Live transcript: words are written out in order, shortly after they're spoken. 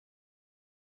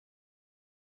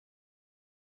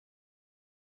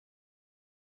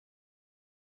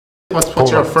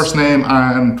What's your first name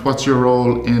and what's your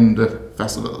role in the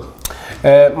festival?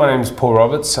 My name is Paul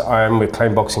Roberts. I'm with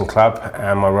Clane Boxing Club,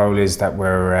 and my role is that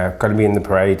we're going to be in the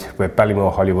parade. We're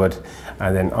Ballymore, Hollywood,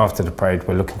 and then after the parade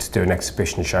we're looking to do an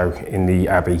exhibition show in the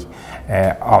Abbey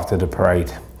after the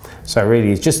parade. So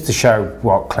really it's just to show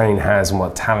what Clane has and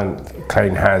what talent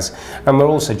Clane has, and we're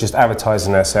also just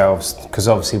advertising ourselves because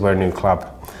obviously we're a new club.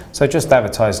 So just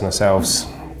advertising ourselves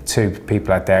to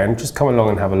people out there and just come along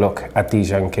and have a look at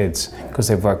these young kids because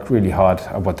they've worked really hard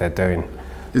at what they're doing.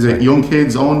 Is it young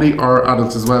kids only or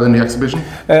adults as well in the exhibition?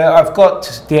 I've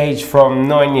got the age from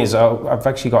 9 years old. I've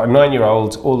actually got a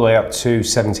 9-year-old all the way up to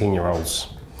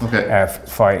 17-year-olds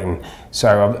fighting.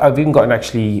 So I've even got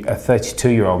actually a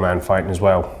 32-year-old man fighting as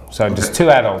well. So there's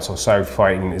 2 adults or so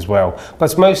fighting as well. But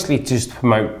it's mostly just to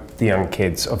promote the young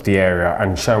kids of the area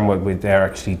and show them what they're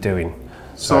actually doing.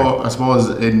 So I suppose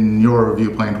in your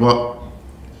viewpoint,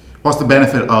 what's the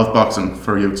benefit of boxing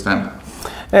for youths then?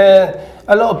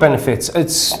 A lot of benefits.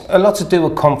 It's a lot to do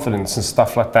with confidence and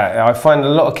stuff like that. I find a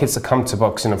lot of kids that come to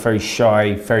boxing are very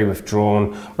shy, very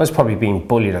withdrawn, most probably being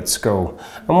bullied at school.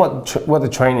 And what the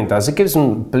training does, it gives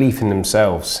them belief in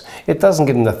themselves. It doesn't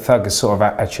give them the thug sort of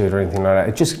attitude or anything like that.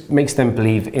 It just makes them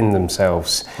believe in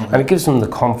themselves. And it gives them the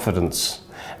confidence.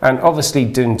 And obviously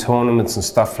doing tournaments and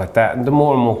stuff like that, and the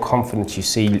more and more confidence you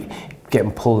see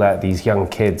getting pulled out of these young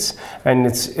kids, and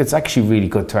it's actually really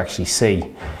good to actually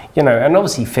see, you know. And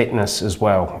obviously fitness as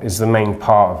well is the main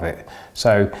part of it.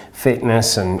 So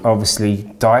fitness and obviously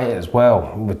diet as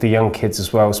well with the young kids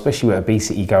as well, especially with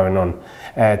obesity going on.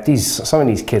 Some of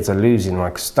these kids are losing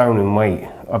like a stone in weight.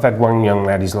 I've had one young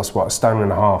lad, he's lost what, 1.5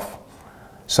 stone.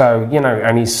 So, you know,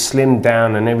 and he's slimmed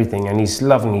down and everything, and he's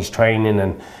loving his training,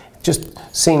 and just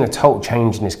seeing a total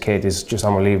change in this kid is just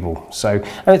unbelievable. So,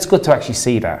 and it's good to actually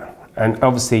see that. And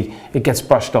obviously it gets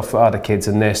brushed off for other kids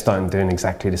and they're starting doing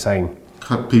exactly the same.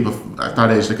 People at that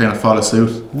age, they kind of follow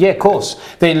suit. Yeah, of course.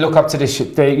 They look up to this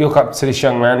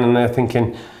young man and they're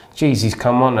thinking, geez, he's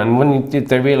come on. And when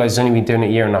they realise he's only been doing it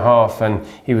 1.5 years, and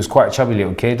he was quite a chubby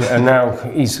little kid, and now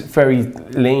he's very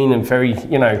lean and very,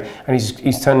 you know, and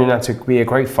he's turning out to be a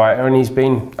great fighter, and he's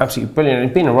been absolutely brilliant.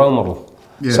 He's been a role model.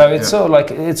 Yeah, so it's sort of like,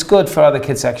 it's good for other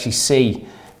kids to actually see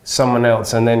someone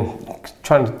else and then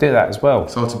trying to do that as well.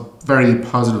 So it's a very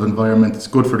positive environment. It's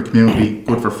good for the community,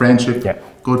 good for friendship,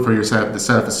 good for yourself, the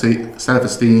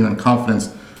self-esteem and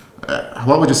confidence.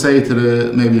 What would you say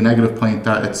to maybe a negative point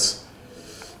that it's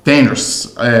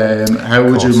dangerous? How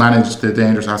would you manage the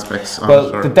dangerous aspects of it?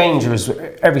 Well, the danger is,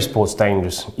 every sport's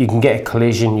dangerous. You can get a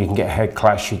collision, you can get a head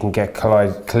clash, you can get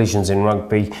collisions in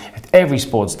rugby. Every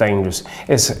sport's dangerous.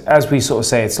 It's, as we sort of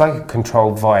say, it's like a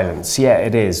controlled violence. Yeah,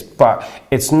 it is, but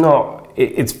it's not.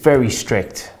 It's very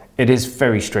strict. It is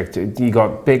very strict. You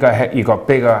got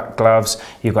bigger gloves.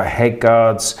 You got head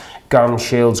guards, gum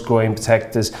shields, groin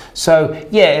protectors. So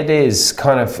yeah, it is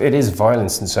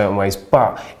violence in certain ways,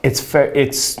 but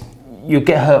you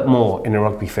get hurt more in a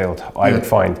rugby field, I would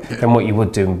find, than what you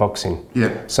would do in boxing.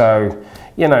 Yeah. So,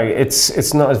 you know,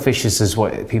 it's not as vicious as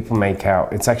what people make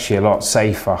out. It's actually a lot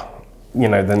safer, you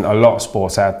know, than a lot of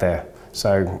sports out there.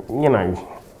 So, you know.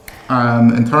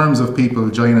 In terms of people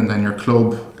joining then your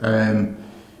club, again,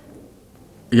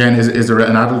 is there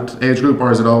an adult age group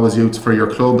or is it always youths for your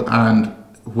club? And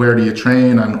where do you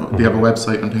train, and do you have a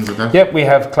website and things like that? Yep, we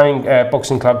have Clane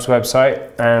Boxing Club's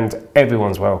website, and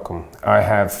everyone's welcome. I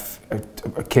have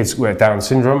kids with Down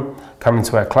syndrome coming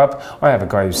to our club. I have a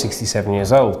guy who's 67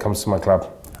 years old comes to my club.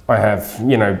 I have,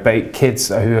 you know, kids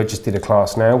who I just did a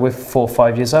class now with 4 or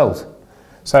 5 years old.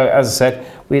 So as I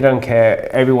said, we don't care.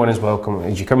 Everyone is welcome.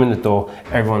 As you come in the door,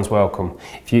 everyone's welcome.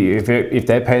 If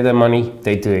they pay their money,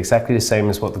 they do exactly the same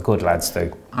as what the good lads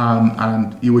do.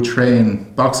 And you would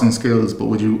train boxing skills,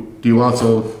 but do you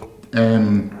also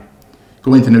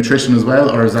go into nutrition as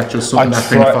well, or is that just something that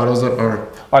kind of follows it? Or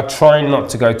I try not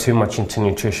to go too much into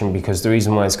nutrition, because the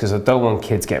reason why is because I don't want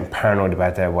kids getting paranoid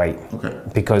about their weight. Okay.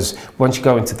 Because once you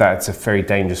go into that, it's a very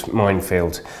dangerous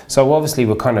minefield. So obviously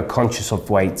we're kind of conscious of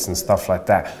weights and stuff like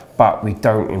that, but we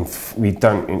don't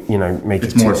you know, make it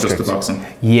too strict. It's more just the boxing.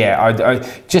 Yeah,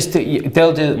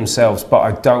 they'll do it themselves, but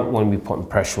I don't want to be putting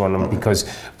pressure on them,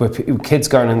 because with kids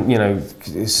going and, you know,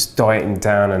 dieting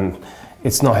down, and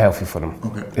it's not healthy for them.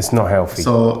 Okay. It's not healthy.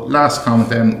 So last comment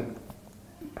then.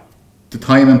 The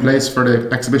time and place for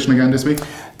the exhibition again this week?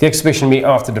 The exhibition will be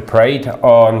after the parade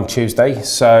on Tuesday.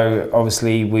 So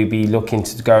obviously we'll be looking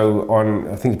to go on,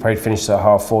 I think the parade finishes at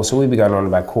 4:30, so we'll be going on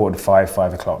about 4:45,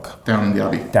 5 o'clock. Down in the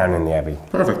Abbey? Down in the Abbey.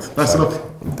 Perfect. Best of luck.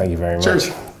 Thank you very much.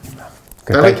 Cheers.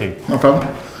 Good, thank you. No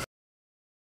problem.